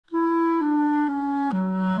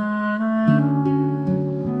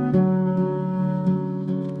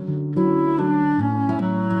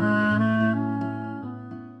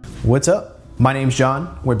What's up? My name's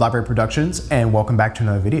John with Blackberry Productions and welcome back to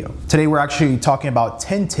another video. Today we're actually talking about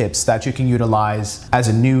 10 tips that you can utilize as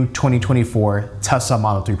a new 2024 Tesla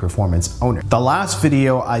Model 3 Performance owner. The last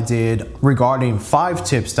video I did regarding 5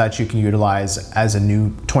 tips that you can utilize as a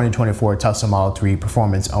new 2024 Tesla Model 3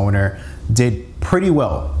 Performance owner did pretty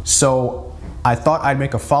well. So I thought I'd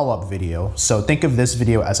make a follow-up video. So think of this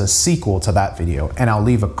video as a sequel to that video, and I'll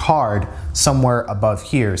leave a card somewhere above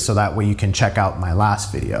here so that way you can check out my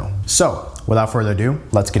last video. So without further ado,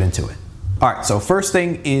 let's get into it. All right, so first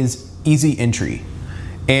thing is easy entry.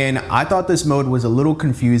 And I thought this mode was a little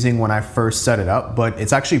confusing when I first set it up, but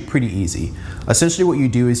it's actually pretty easy. Essentially what you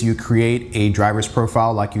do is you create a driver's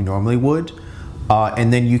profile like you normally would,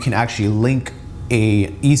 and then you can actually link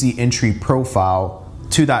a easy entry profile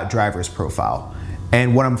to that driver's profile.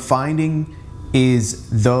 And what I'm finding is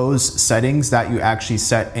those settings that you actually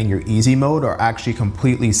set in your easy mode are actually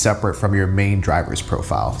completely separate from your main driver's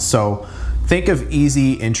profile. So think of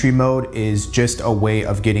easy entry mode is just a way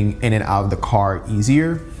of getting in and out of the car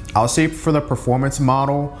easier. I'll say for the performance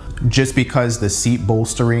model, just because the seat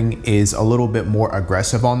bolstering is a little bit more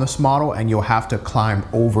aggressive on this model and you'll have to climb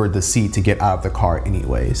over the seat to get out of the car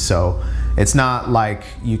anyway. So it's not like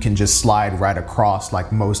you can just slide right across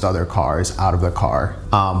like most other cars out of the car.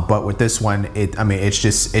 But with this one, it's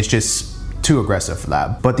just too aggressive for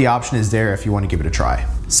that. But the option is there if you want to give it a try.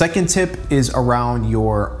 Second tip is around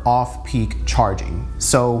your off-peak charging.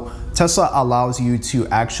 So Tesla allows you to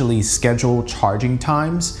actually schedule charging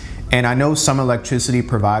times. And I know some electricity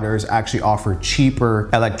providers actually offer cheaper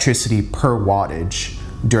electricity per wattage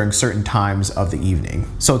during certain times of the evening.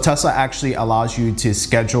 So Tesla actually allows you to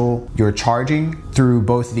schedule your charging through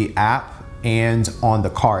both the app and on the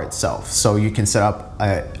car itself. So you can set up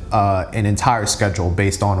an entire schedule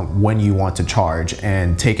based on when you want to charge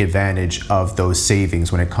and take advantage of those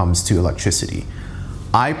savings when it comes to electricity.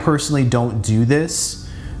 I personally don't do this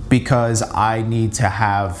because I need to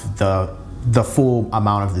have the full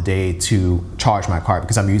amount of the day to charge my car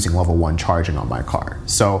because I'm using level 1 charging on my car.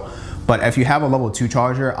 But if you have a level 2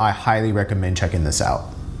 charger, I highly recommend checking this out.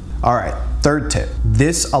 All right, third tip.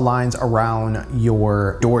 This aligns around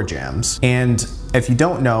your door jambs. And if you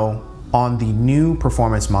don't know, on the new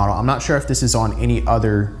performance model, I'm not sure if this is on any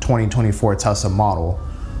other 2024 Tesla model,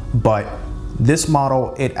 but this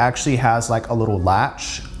model, it actually has like a little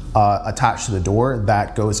latch attached to the door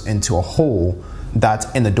that goes into a hole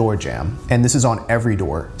that's in the door jamb. And this is on every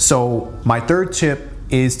door. So my third tip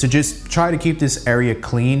is to just try to keep this area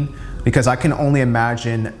clean, because I can only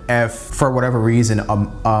imagine if for whatever reason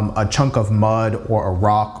a chunk of mud or a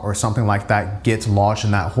rock or something like that gets lodged in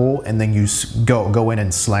that hole and then you go in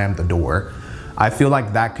and slam the door. I feel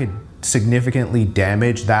like that could significantly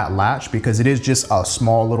damage that latch because it is just a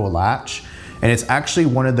small little latch. And it's actually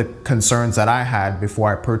one of the concerns that I had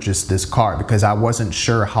before I purchased this car because I wasn't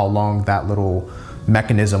sure how long that little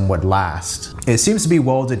mechanism would last. It seems to be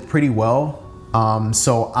welded pretty well.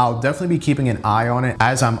 So I'll definitely be keeping an eye on it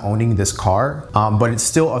as I'm owning this car, but it's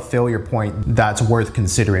still a failure point that's worth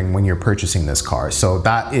considering when you're purchasing this car. So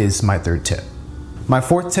that is my third tip. My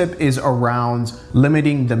fourth tip is around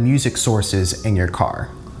limiting the music sources in your car.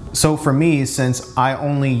 So for me, since I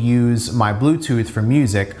only use my Bluetooth for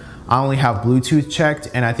music, I only have Bluetooth checked,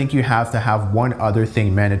 and I think you have to have one other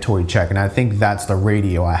thing mandatory checked, and I think that's the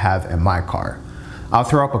radio I have in my car. I'll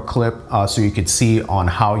throw up a clip so you could see on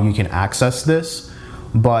how you can access this.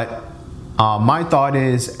 But my thought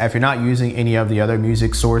is, if you're not using any of the other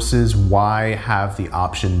music sources, why have the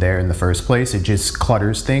option there in the first place? It just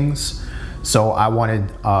clutters things. So I wanted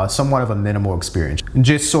somewhat of a minimal experience,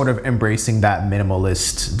 just sort of embracing that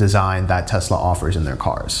minimalist design that Tesla offers in their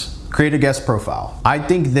cars. Create a guest profile. I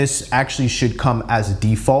think this actually should come as a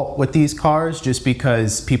default with these cars just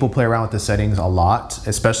because people play around with the settings a lot,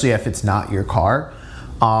 especially if it's not your car.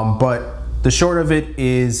 But the short of it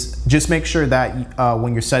is just make sure that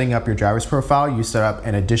when you're setting up your driver's profile, you set up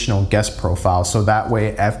an additional guest profile. So that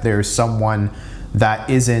way, if there's someone that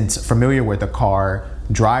isn't familiar with the car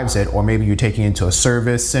drives it, or maybe you're taking it to a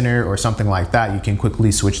service center or something like that, you can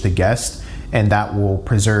quickly switch to guest, and that will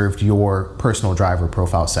preserve your personal driver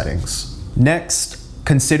profile settings. Next,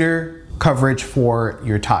 consider coverage for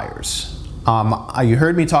your tires. You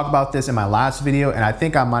heard me talk about this in my last video, and I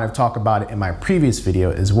think I might have talked about it in my previous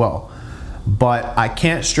video as well. But I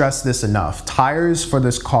can't stress this enough. Tires for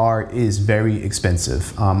this car is very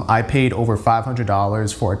expensive. I paid over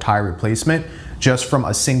 $500 for a tire replacement just from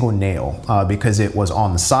a single nail because it was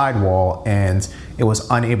on the sidewall and it was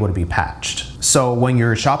unable to be patched. So when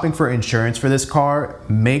you're shopping for insurance for this car,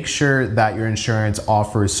 make sure that your insurance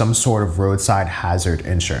offers some sort of roadside hazard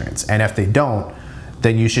insurance. And if they don't,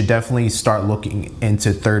 then you should definitely start looking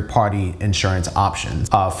into third-party insurance options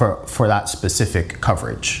for that specific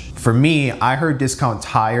coverage. For me, I heard Discount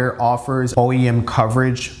Tire offers OEM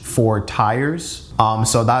coverage for tires.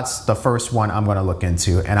 So that's the first one I'm gonna look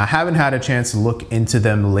into. And I haven't had a chance to look into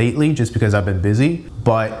them lately just because I've been busy,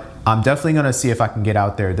 but I'm definitely gonna see if I can get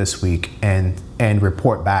out there this week and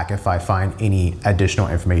report back if I find any additional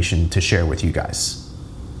information to share with you guys.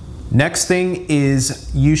 Next thing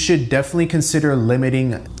is you should definitely consider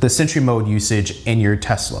limiting the Sentry Mode usage in your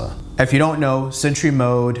Tesla. If you don't know, Sentry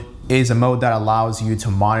Mode is a mode that allows you to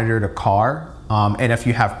monitor the car. And if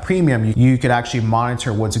you have premium, you could actually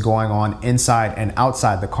monitor what's going on inside and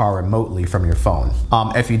outside the car remotely from your phone.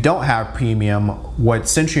 If you don't have premium, what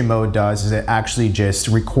Sentry Mode does is it actually just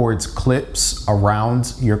records clips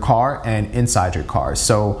around your car and inside your car.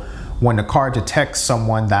 So when the car detects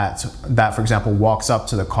someone that for example, walks up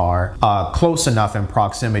to the car close enough in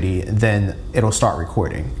proximity, then it'll start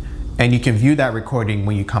recording. And you can view that recording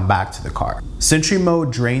when you come back to the car. Sentry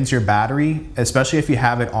Mode drains your battery, especially if you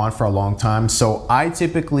have it on for a long time. So I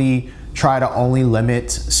typically try to only limit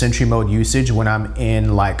Sentry Mode usage when I'm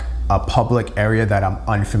in like a public area that I'm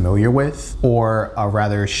unfamiliar with, or a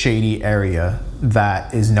rather shady area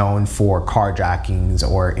that is known for carjackings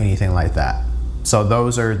or anything like that. So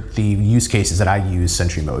those are the use cases that I use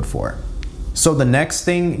Sentry Mode for. So the next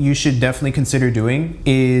thing you should definitely consider doing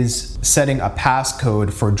is setting a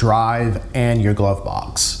passcode for Drive and your glove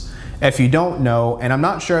box. If you don't know, and I'm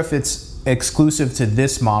not sure if it's exclusive to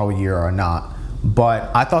this model year or not,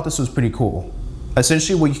 but I thought this was pretty cool.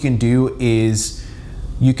 Essentially what you can do is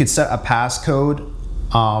you could set a passcode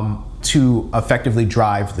to effectively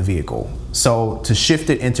drive the vehicle. So to shift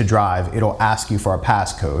it into drive, it'll ask you for a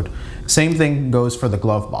passcode. Same thing goes for the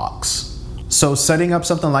glove box. So setting up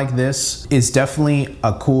something like this is definitely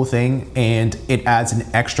a cool thing, and it adds an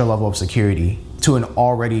extra level of security to an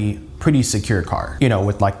already pretty secure car, you know,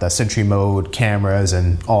 with like the Sentry Mode cameras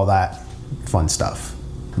and all that fun stuff.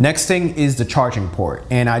 Next thing is the charging port,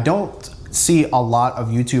 and I don't see a lot of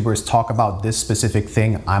YouTubers talk about this specific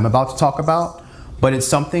thing I'm about to talk about, but it's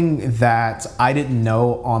something that I didn't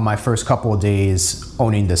know on my first couple of days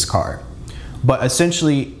owning this car. But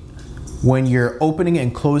essentially, when you're opening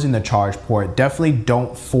and closing the charge port, definitely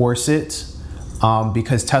don't force it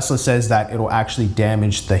because Tesla says that it'll actually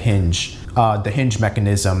damage the hinge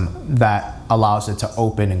mechanism that allows it to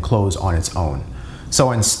open and close on its own.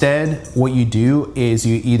 So instead, what you do is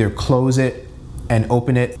you either close it and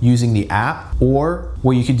open it using the app, or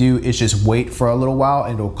what you can do is just wait for a little while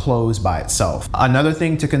and it'll close by itself. Another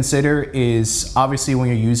thing to consider is obviously when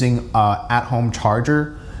you're using an at-home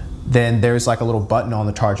charger, then there's like a little button on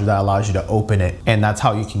the charger that allows you to open it, and that's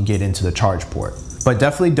how you can get into the charge port. But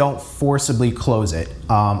definitely don't forcibly close it.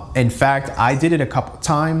 In fact, I did it a couple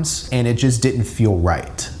times and it just didn't feel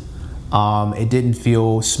right. It didn't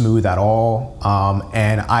feel smooth at all,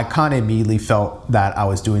 and I kind of immediately felt that I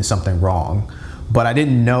was doing something wrong. But I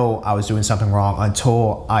didn't know I was doing something wrong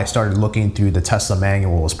until I started looking through the Tesla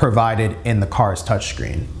manuals provided in the car's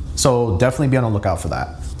touchscreen. So definitely be on the lookout for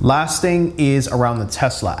that. Last thing is around the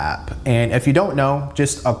Tesla app. And if you don't know,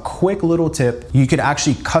 just a quick little tip, you could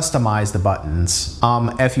actually customize the buttons.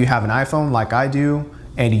 If you have an iPhone like I do,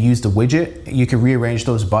 and you use the widget, you can rearrange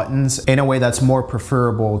those buttons in a way that's more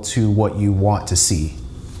preferable to what you want to see.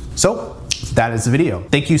 So that is the video.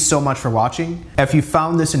 Thank you so much for watching. If you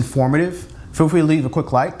found this informative, feel free to leave a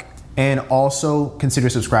quick like and also consider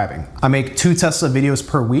subscribing. I make 2 Tesla videos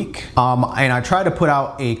per week, and I try to put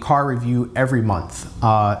out a car review every month.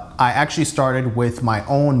 I actually started with my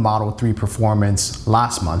own Model 3 Performance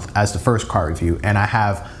last month as the first car review, and I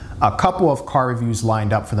have a couple of car reviews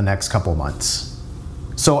lined up for the next couple months.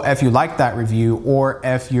 So if you like that review, or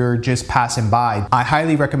if you're just passing by, I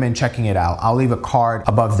highly recommend checking it out. I'll leave a card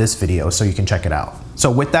above this video so you can check it out.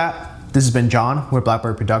 So with that, this has been John with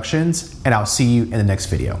Blackbird Productions, and I'll see you in the next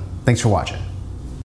video. Thanks for watching.